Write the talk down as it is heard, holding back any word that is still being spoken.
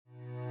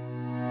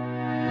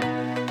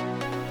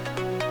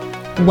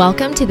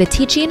Welcome to the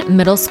Teaching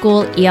Middle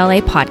School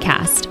ELA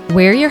podcast.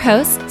 We're your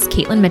hosts,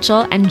 Caitlin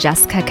Mitchell and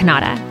Jessica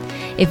Kanata.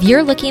 If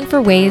you're looking for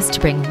ways to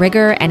bring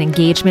rigor and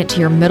engagement to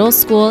your middle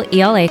school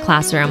ELA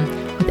classroom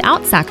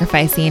without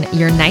sacrificing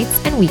your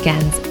nights and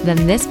weekends,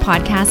 then this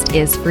podcast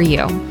is for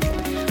you.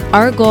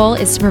 Our goal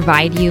is to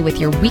provide you with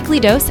your weekly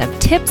dose of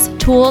tips,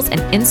 tools,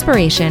 and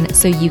inspiration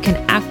so you can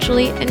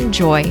actually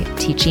enjoy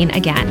teaching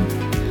again.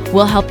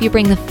 We'll help you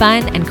bring the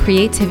fun and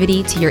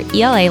creativity to your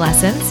ELA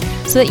lessons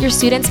so that your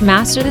students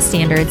master the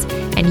standards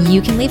and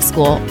you can leave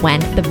school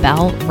when the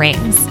bell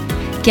rings.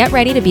 Get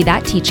ready to be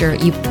that teacher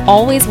you've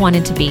always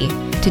wanted to be,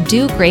 to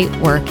do great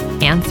work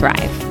and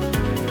thrive.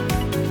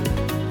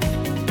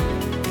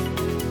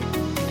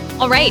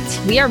 All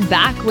right, we are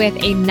back with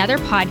another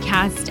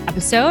podcast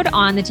episode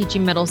on the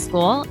Teaching Middle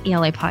School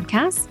ELA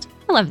podcast.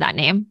 I love that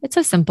name. It's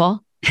so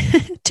simple.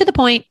 To the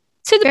point.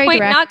 Very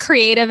direct. Not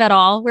creative at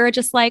all. We're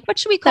just like, what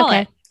should we call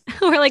it?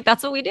 We're like,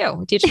 that's what we do.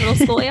 We teach middle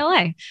school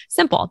ELA.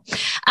 Simple.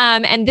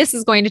 And this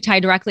is going to tie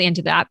directly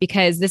into that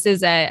because this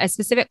is a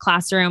specific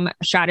classroom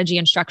strategy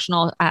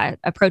instructional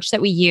approach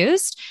that we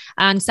used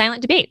on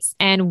silent debates.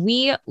 And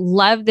we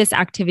love this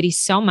activity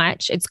so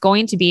much. It's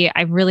going to be,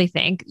 I really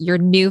think, your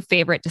new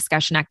favorite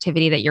discussion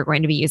activity that you're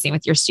going to be using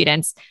with your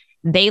students.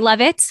 They love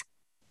it.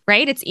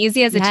 Right? It's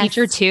easy as a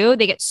teacher too.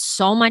 They get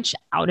so much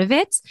out of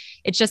it.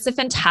 It's just a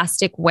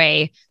fantastic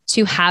way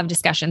to have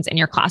discussions in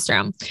your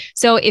classroom.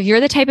 So if you're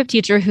the type of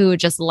teacher who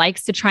just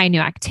likes to try new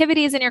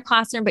activities in your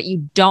classroom, but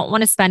you don't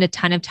want to spend a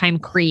ton of time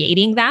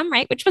creating them,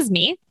 right? Which was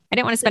me. I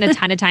didn't want to spend a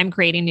ton of time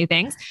creating new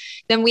things.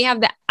 Then we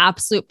have the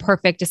absolute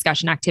perfect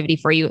discussion activity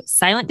for you.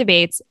 Silent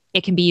debates.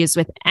 It can be used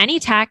with any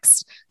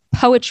text,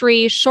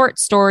 poetry, short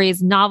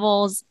stories,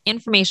 novels,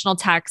 informational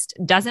text,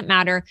 doesn't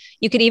matter.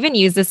 You could even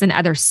use this in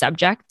other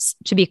subjects,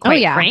 to be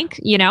quite frank.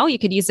 You know, you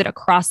could use it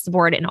across the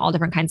board in all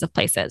different kinds of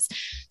places.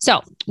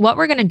 So what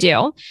we're going to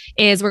do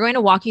is we're going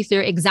to walk you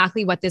through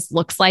exactly what this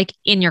looks like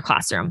in your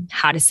classroom,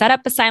 how to set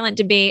up a silent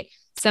debate,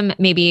 some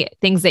maybe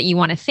things that you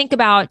want to think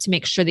about to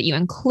make sure that you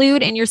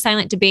include in your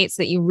silent debate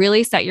so that you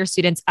really set your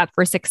students up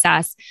for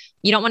success.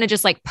 You don't want to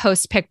just like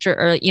post picture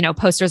or,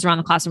 posters around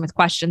the classroom with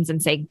questions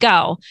and say,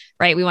 go,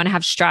 right? We want to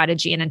have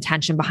strategy and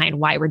intention behind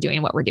why we're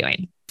doing what we're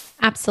doing.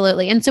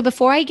 Absolutely. And so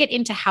before I get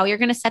into how you're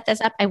going to set this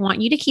up, I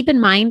want you to keep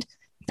in mind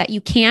that you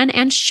can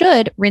and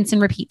should rinse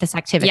and repeat this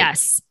activity.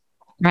 Yes.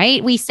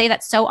 Right? We say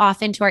that so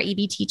often to our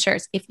EB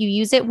teachers. If you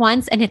use it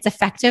once and it's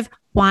effective,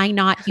 why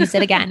not use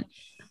it again?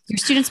 Your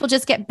students will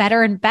just get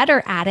better and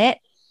better at it.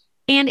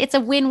 And it's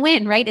a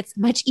win-win, right? It's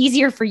much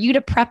easier for you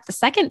to prep the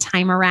second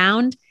time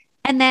around.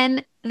 And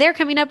then they're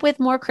coming up with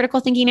more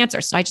critical thinking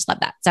answers. So I just love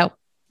that. So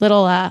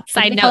little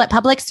side note, call it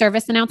public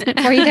service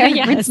announcement for you there.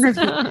 Yes.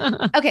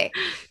 Okay.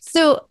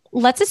 So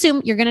let's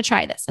assume you're going to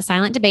try this, a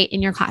silent debate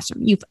in your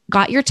classroom. You've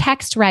got your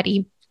text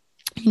ready.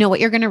 You know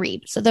what you're going to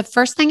read. So the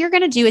first thing you're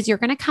going to do is you're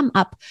going to come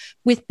up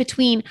with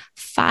between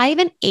 5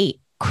 and 8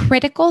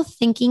 critical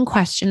thinking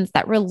questions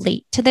that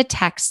relate to the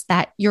text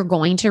that you're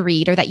going to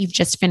read or that you've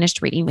just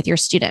finished reading with your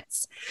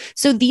students.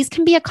 So these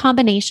can be a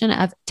combination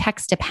of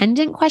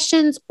text-dependent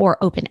questions or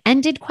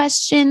open-ended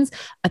questions,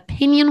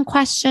 opinion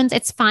questions.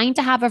 It's fine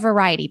to have a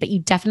variety, but you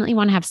definitely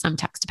want to have some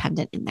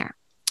text-dependent in there.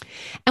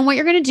 And what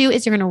you're going to do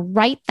is you're going to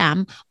write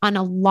them on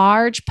a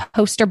large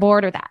poster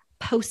board or that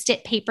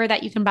Post-it paper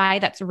that you can buy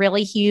that's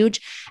really huge,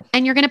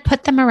 and you're going to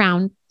put them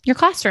around your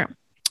classroom.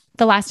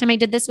 The last time I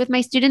did this with my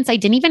students, I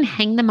didn't even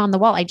hang them on the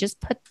wall. I just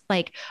put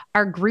like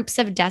our groups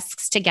of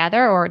desks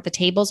together or the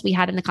tables we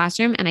had in the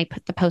classroom, and I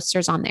put the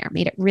posters on there,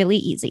 made it really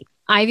easy.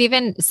 I've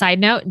even, side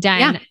note,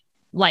 done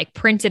like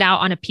printed out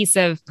on a piece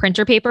of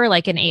printer paper,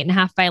 like an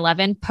 8.5 by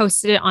 11,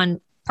 posted it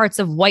on parts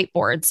of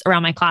whiteboards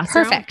around my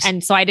classroom. Perfect.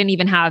 And so I didn't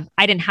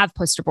have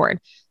poster board.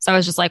 So I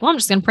was just like, well, I'm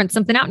just going to print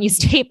something out and use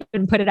tape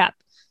and put it up.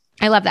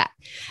 I love that.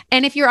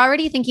 And if you're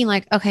already thinking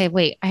like, okay,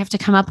 wait, I have to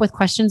come up with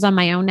questions on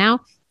my own now.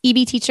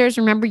 EB teachers,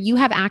 remember you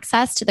have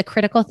access to the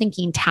critical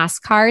thinking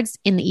task cards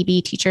in the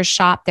EB teacher's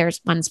shop.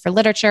 There's ones for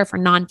literature, for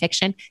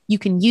nonfiction. You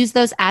can use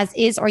those as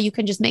is, or you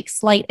can just make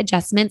slight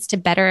adjustments to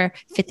better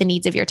fit the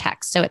needs of your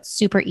text. So it's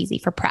super easy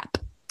for prep.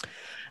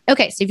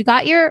 Okay, so you've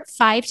got your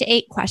 5 to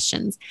 8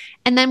 questions.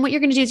 And then what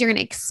you're going to do is you're going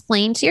to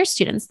explain to your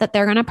students that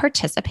they're going to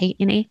participate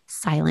in a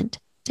silent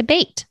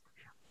debate.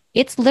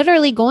 It's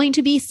literally going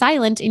to be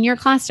silent in your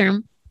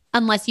classroom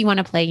unless you want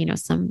to play,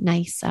 some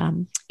nice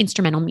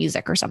instrumental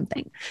music or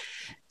something.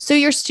 So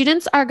your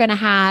students are going to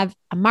have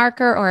a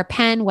marker or a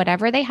pen,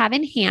 whatever they have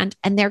in hand,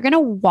 and they're going to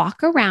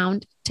walk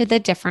around to the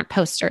different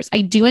posters.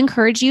 I do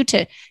encourage you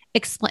to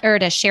explain or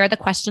to share the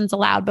questions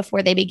aloud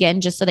before they begin,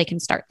 just so they can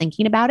start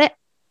thinking about it.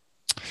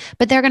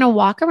 But they're going to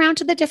walk around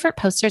to the different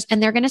posters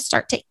and they're going to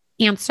start to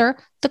answer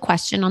the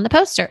question on the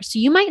poster. So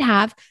you might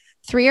have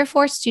 3 or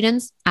 4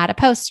 students at a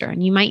poster,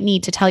 and you might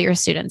need to tell your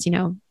students,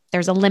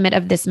 there's a limit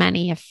of this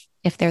many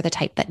if they're the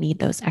type that need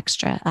those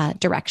extra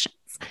directions.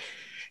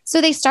 So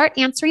they start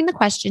answering the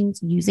questions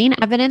using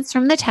evidence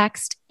from the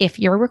text if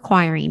you're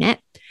requiring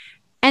it,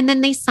 and then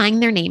they sign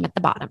their name at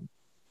the bottom.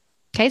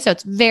 Okay. So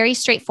it's very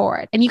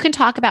straightforward. And you can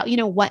talk about,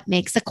 what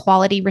makes a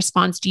quality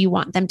response. Do you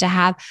want them to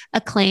have a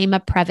claim, a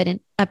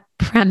premise?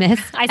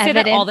 I say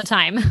that all the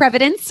time.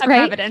 Prevalence,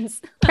 right?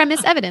 Evidence.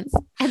 Premise, evidence,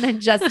 and then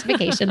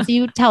justification. So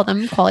you tell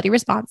them quality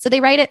response. So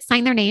they write it,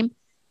 sign their name,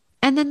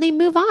 and then they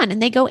move on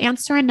and they go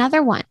answer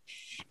another one.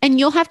 And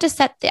you'll have to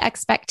set the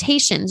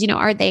expectations.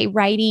 Are they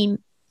writing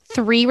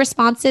 3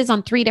 responses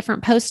on 3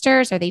 different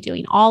posters? Are they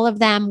doing all of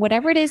them?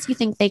 Whatever it is you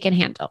think they can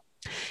handle.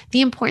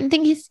 The important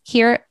thing is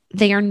here,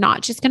 they are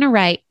not just going to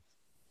write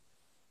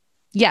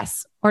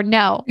yes or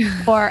no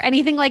or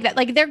anything like that.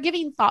 Like they're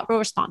giving thoughtful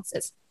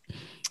responses.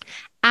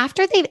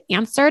 After they've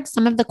answered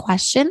some of the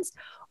questions,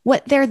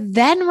 what they're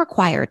then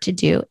required to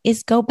do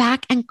is go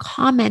back and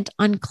comment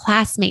on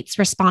classmates'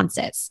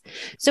 responses.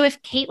 So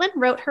if Caitlin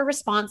wrote her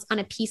response on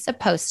a piece of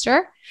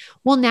poster,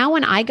 well, now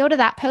when I go to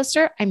that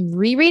poster, I'm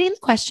rereading the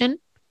question.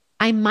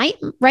 I might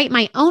write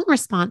my own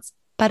response,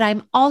 but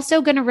I'm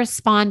also going to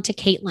respond to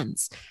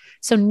Caitlin's.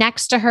 So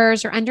next to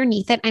hers or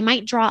underneath it, I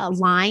might draw a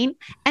line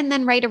and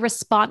then write a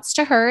response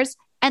to hers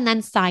and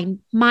then sign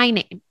my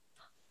name.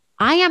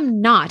 I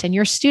am not, and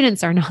your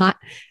students are not,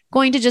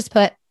 going to just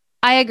put,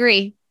 I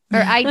agree, or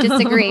I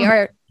disagree,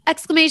 or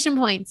exclamation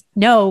points.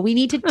 No, we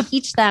need to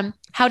teach them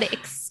how to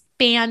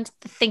expand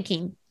the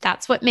thinking.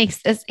 That's what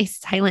makes this a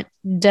silent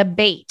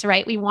debate,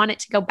 right? We want it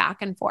to go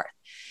back and forth.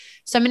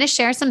 So I'm going to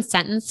share some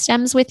sentence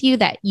stems with you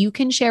that you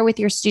can share with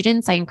your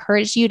students. I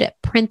encourage you to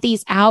print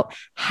these out,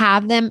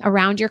 have them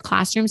around your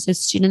classroom so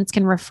students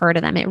can refer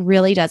to them. It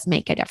really does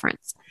make a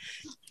difference.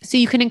 So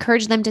you can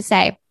encourage them to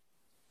say,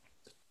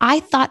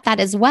 I thought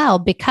that as well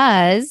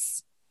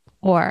because,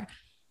 or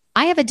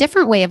I have a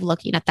different way of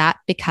looking at that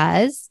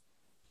because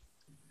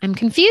I'm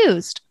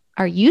confused.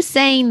 Are you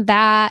saying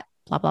that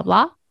blah, blah,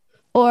 blah?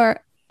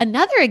 Or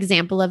another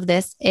example of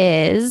this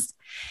is,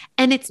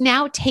 and it's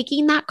now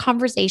taking that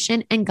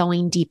conversation and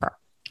going deeper.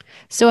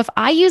 So if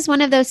I use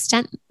one of those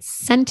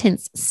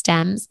sentence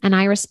stems and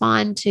I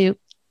respond to,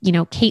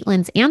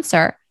 Caitlin's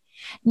answer,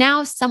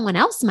 now someone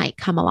else might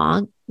come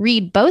along,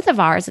 read both of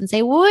ours and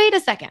say, wait a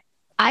second,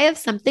 I have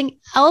something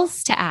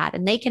else to add.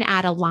 And they can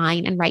add a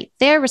line and write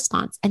their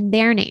response and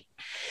their name.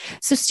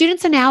 So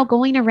students are now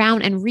going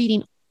around and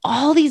reading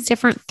all these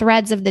different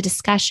threads of the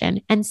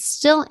discussion and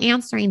still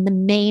answering the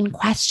main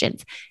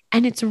questions.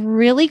 And it's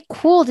really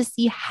cool to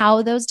see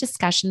how those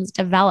discussions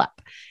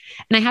develop.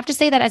 And I have to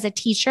say that as a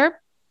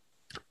teacher,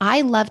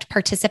 I loved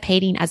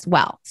participating as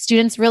well.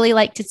 Students really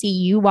like to see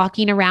you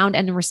walking around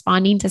and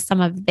responding to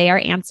some of their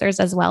answers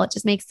as well. It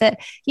just makes it,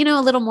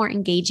 a little more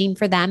engaging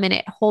for them and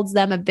it holds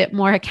them a bit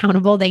more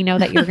accountable. They know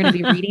that you're going to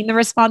be reading the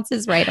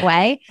responses right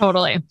away.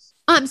 Totally.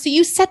 So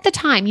you set the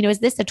time, is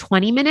this a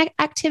 20-minute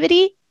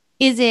activity?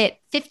 Is it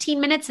 15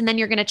 minutes? And then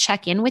you're going to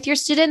check in with your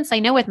students. I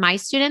know with my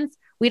students,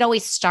 we'd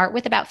always start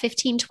with about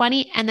 15,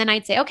 20. And then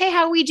I'd say, okay,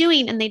 how are we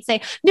doing? And they'd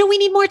say, no, we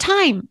need more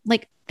time.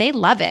 Like they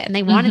love it and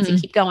they wanted to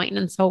keep going.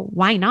 And so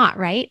why not?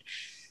 Right.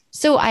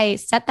 So I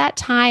set that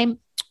time.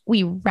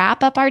 We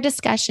wrap up our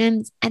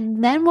discussions.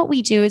 And then what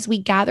we do is we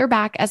gather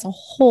back as a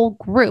whole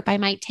group. I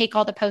might take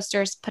all the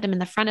posters, put them in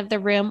the front of the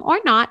room or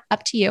not,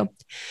 up to you.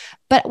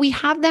 But we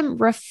have them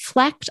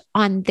reflect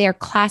on their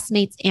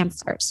classmates'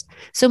 answers.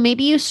 So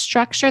maybe you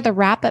structure the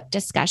wrap-up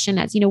discussion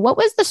as, what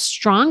was the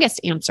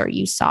strongest answer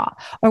you saw?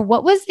 Or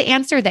what was the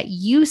answer that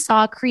you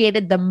saw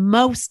created the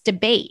most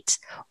debate?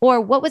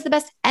 Or what was the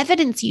best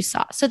evidence you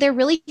saw? So they're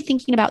really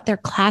thinking about their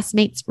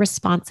classmates'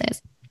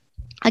 responses.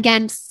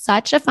 Again,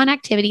 such a fun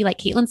activity. Like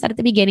Caitlin said at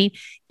the beginning,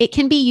 it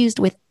can be used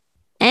with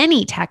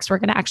any text. We're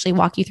going to actually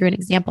walk you through an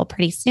example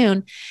pretty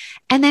soon.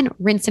 And then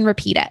rinse and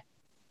repeat it.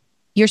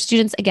 Your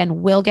students,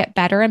 again, will get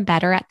better and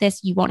better at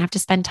this. You won't have to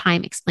spend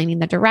time explaining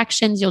the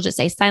directions. You'll just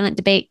say silent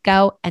debate,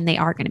 go, and they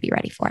are going to be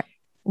ready for it.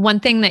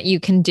 One thing that you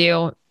can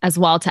do as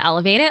well to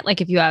elevate it,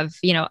 like if you have,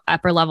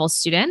 upper level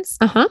students,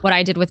 what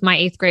I did with my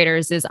 8th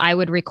graders is I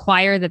would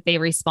require that they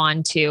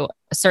respond to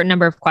a certain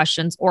number of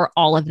questions or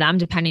all of them,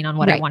 depending on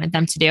what I wanted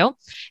them to do.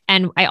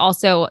 And I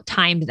also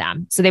timed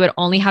them. So they would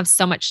only have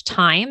so much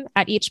time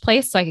at each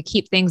place. So I could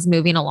keep things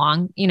moving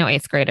along.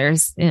 8th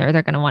graders, they're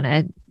going to want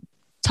to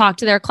talk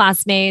to their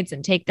classmates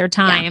and take their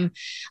time.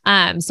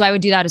 So I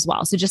would do that as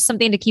well. So just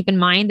something to keep in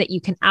mind that you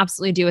can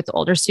absolutely do with the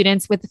older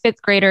students. With the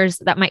 5th graders,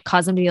 that might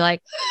cause them to be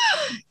like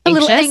a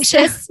little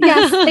anxious.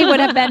 Yes, they would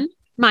have been.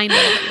 Mine.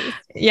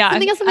 Yeah.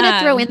 Something else I'm going to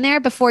throw in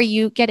there before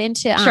you get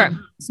into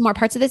some more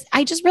parts of this.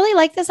 I just really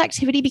like this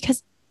activity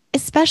because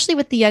especially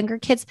with the younger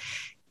kids,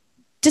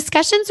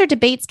 discussions or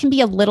debates can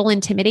be a little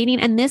intimidating.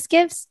 And this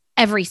gives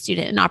every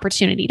student an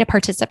opportunity to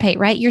participate,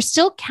 right? You're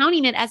still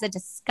counting it as a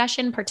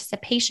discussion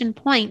participation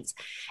points.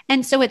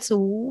 And so it's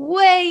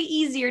way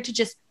easier to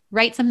just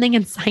write something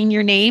and sign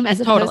your name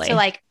as opposed to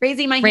like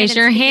raising my hand, raise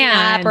your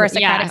hand, up, or a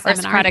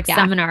Socratic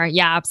seminar.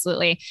 Yeah,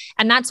 absolutely.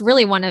 And that's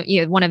really one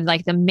of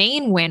like the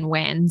main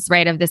win-wins,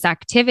 right, of this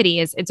activity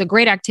is it's a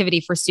great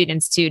activity for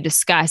students to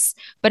discuss,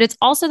 but it's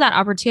also that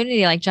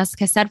opportunity, like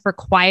Jessica said, for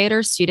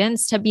quieter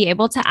students to be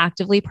able to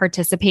actively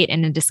participate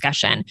in a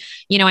discussion.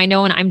 I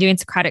know when I'm doing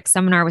Socratic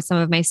seminar with some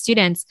of my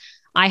students,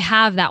 I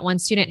have that one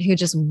student who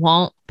just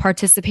won't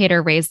participate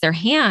or raise their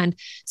hand.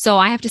 So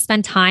I have to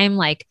spend time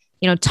like,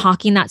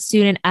 talking that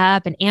student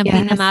up and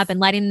amping them up and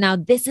letting them know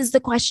this is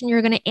the question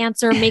you're going to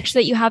answer. Make sure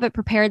that you have it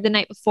prepared the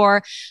night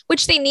before,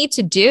 which they need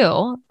to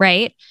do,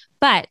 right?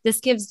 But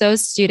this gives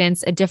those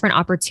students a different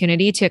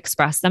opportunity to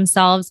express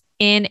themselves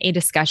in a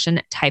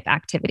discussion type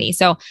activity.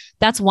 So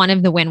that's one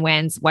of the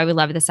win-wins, why we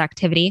love this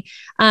activity.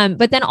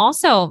 But then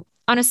also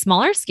on a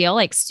smaller scale,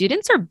 like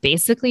students are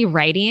basically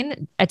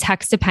writing a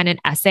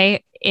text-dependent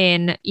essay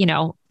in,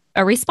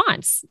 a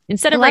response.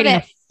 Instead of writing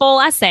a full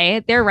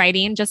essay, they're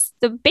writing just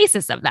the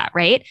basis of that,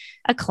 right?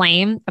 A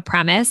claim, a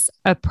premise,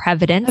 a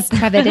prevedence,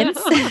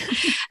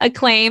 a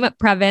claim, I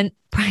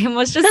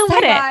almost just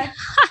said it.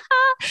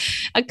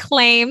 A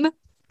claim,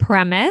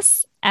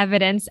 premise,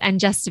 evidence, and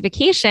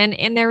justification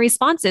in their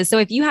responses. So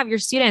if you have your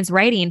students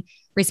writing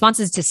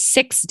responses to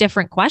 6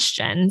 different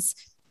questions,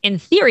 in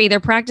theory,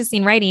 they're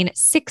practicing writing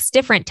 6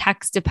 different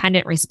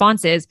text-dependent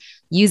responses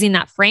using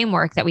that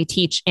framework that we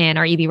teach in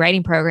our EB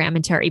writing program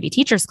and to our EB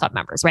Teachers Club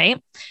members,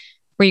 right?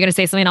 Were you going to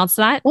say something else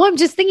to that? Well, I'm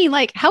just thinking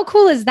like, how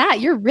cool is that?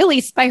 You're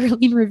really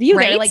spiraling review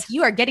there. Like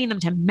you are getting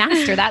them to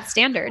master that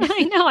standard.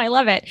 I know. I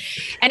love it.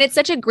 And it's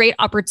such a great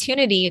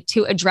opportunity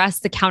to address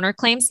the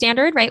counterclaim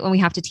standard, right? When we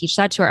have to teach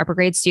that to our upper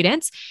grade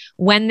students,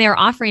 when they're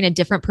offering a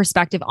different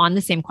perspective on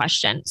the same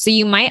question. So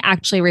you might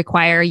actually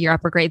require your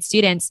upper grade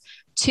students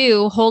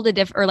to hold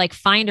or like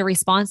find a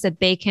response that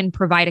they can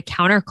provide a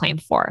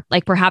counterclaim for.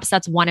 Like perhaps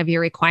that's one of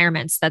your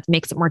requirements that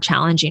makes it more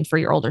challenging for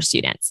your older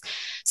students.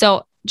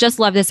 So just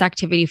love this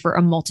activity for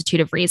a multitude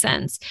of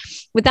reasons.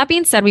 With that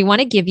being said, we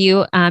want to give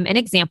you an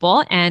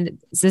example, and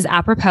this is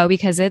apropos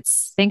because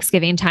it's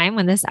Thanksgiving time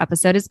when this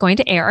episode is going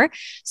to air.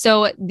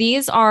 So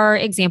these are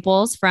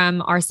examples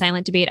from our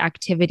silent debate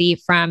activity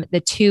from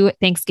the 2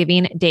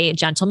 Thanksgiving Day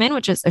Gentlemen,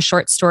 which is a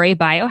short story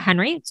by O.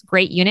 Henry. It's a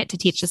great unit to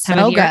teach this time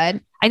of year.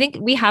 Good. I think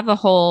we have a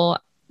whole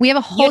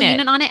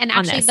unit on it. And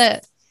actually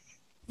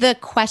the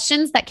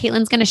questions that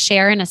Caitlin's going to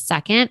share in a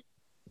second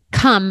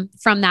come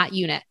from that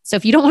unit. So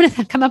if you don't want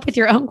to come up with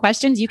your own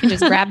questions, you can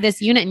just grab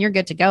this unit and you're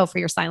good to go for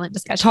your silent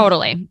discussion.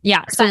 Totally.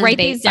 Yeah. So write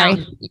these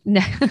down.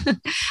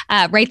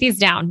 Write these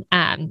down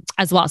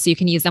as well so you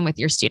can use them with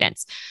your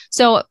students.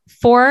 So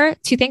for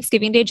 2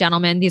 Thanksgiving Day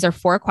Gentlemen, these are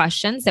 4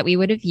 questions that we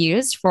would have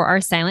used for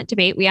our silent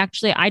debate.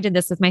 I did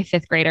this with my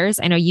 5th graders.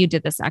 I know you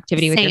did this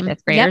activity with your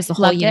 5th graders, the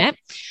whole unit.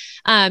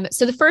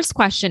 So the first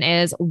question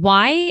is,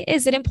 why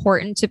is it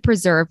important to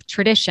preserve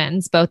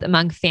traditions, both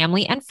among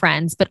family and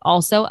friends, but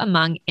also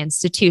among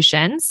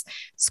institutions,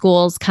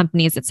 schools,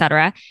 companies,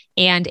 etc.,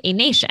 and a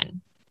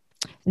nation?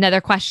 Another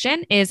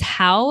question is,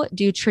 how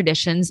do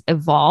traditions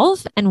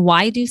evolve and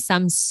why do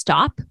some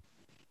stop?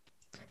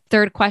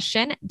 Third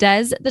question,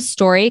 does the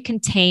story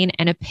contain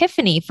an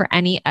epiphany for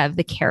any of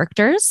the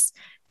characters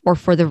or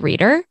for the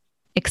reader?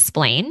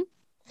 Explain.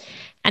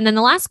 And then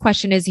the last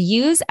question is,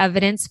 use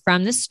evidence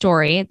from the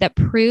story that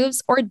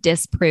proves or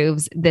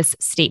disproves this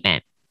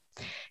statement.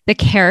 The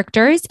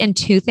characters in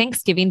 2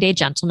 Thanksgiving Day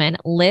Gentlemen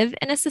live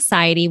in a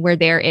society where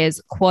there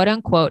is quote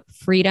unquote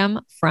freedom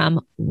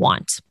from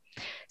want.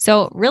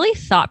 So really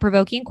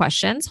thought-provoking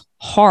questions,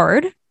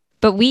 hard,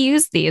 but we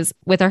use these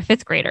with our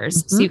 5th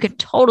graders. Mm-hmm. So you could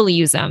totally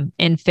use them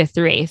in 5th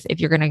through 8th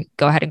if you're going to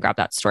go ahead and grab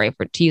that story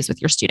to use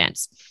with your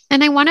students.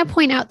 And I want to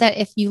point out that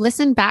if you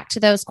listen back to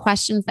those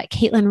questions that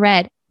Caitlin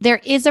read, there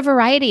is a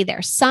variety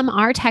there. Some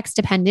are text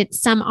dependent,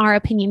 some are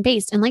opinion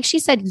based. And like she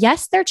said,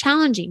 yes, they're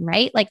challenging,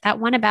 right? Like that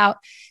one about,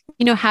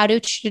 how do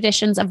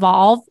traditions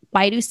evolve?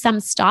 Why do some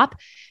stop?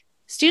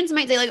 Students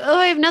might say like, oh,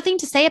 I have nothing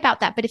to say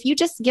about that. But if you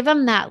just give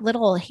them that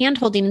little hand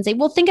holding and say,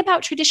 well, think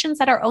about traditions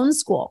at our own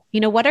school.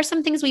 What are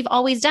some things we've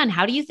always done?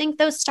 How do you think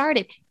those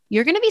started?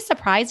 You're going to be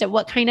surprised at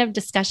what kind of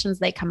discussions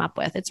they come up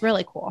with. It's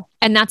really cool.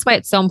 And that's why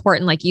it's so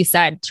important, like you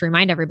said, to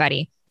remind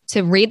everybody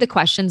to read the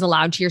questions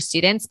aloud to your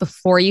students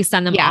before you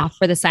send them off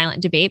for the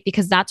silent debate,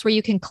 because that's where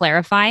you can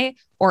clarify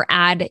or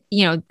add,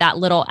 that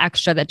little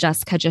extra that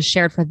Jessica just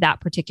shared for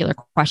that particular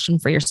question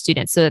for your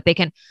students so that they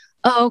can,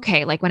 oh,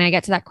 okay, like when I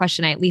get to that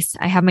question, I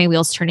have my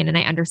wheels turning and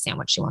I understand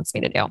what she wants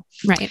me to do.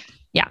 Right.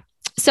 Yeah.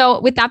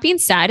 So with that being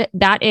said,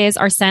 that is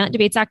our silent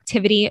debates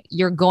activity.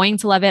 You're going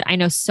to love it. I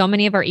know so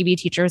many of our EB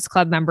Teachers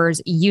Club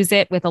members use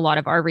it with a lot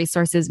of our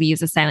resources. We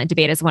use a silent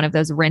debate as one of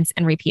those rinse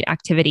and repeat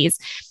activities.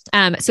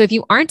 So if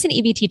you aren't an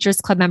EB Teachers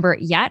Club member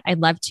yet,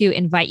 I'd love to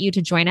invite you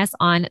to join us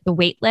on the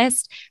wait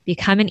list,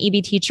 become an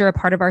EB teacher, a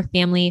part of our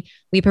family.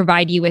 We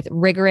provide you with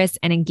rigorous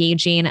and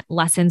engaging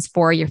lessons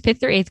for your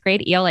 5th or 8th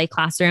grade ELA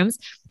classrooms,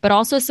 but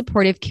also a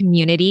supportive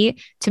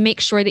community to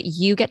make sure that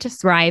you get to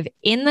thrive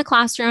in the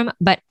classroom,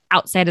 but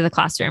outside of the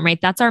classroom,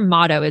 right? That's our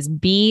motto is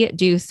be,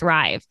 do,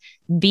 thrive.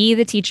 Be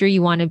the teacher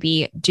you want to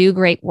be, do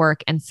great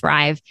work and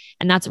thrive.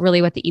 And that's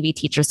really what the EB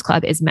Teachers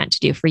Club is meant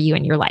to do for you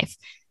in your life.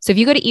 So if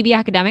you go to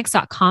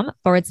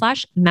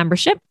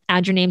ebacademics.com/membership,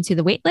 add your name to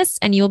the wait list,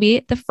 and you'll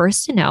be the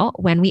first to know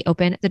when we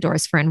open the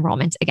doors for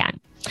enrollment again.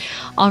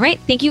 All right.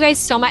 Thank you guys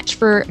so much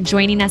for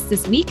joining us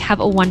this week. Have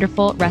a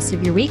wonderful rest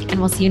of your week, and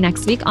we'll see you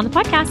next week on the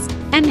podcast.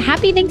 And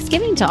happy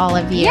Thanksgiving to all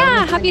of you.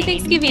 Yeah. Happy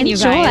Thanksgiving, you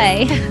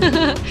guys.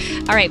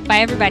 Enjoy. All right. Bye,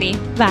 everybody.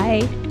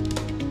 Bye.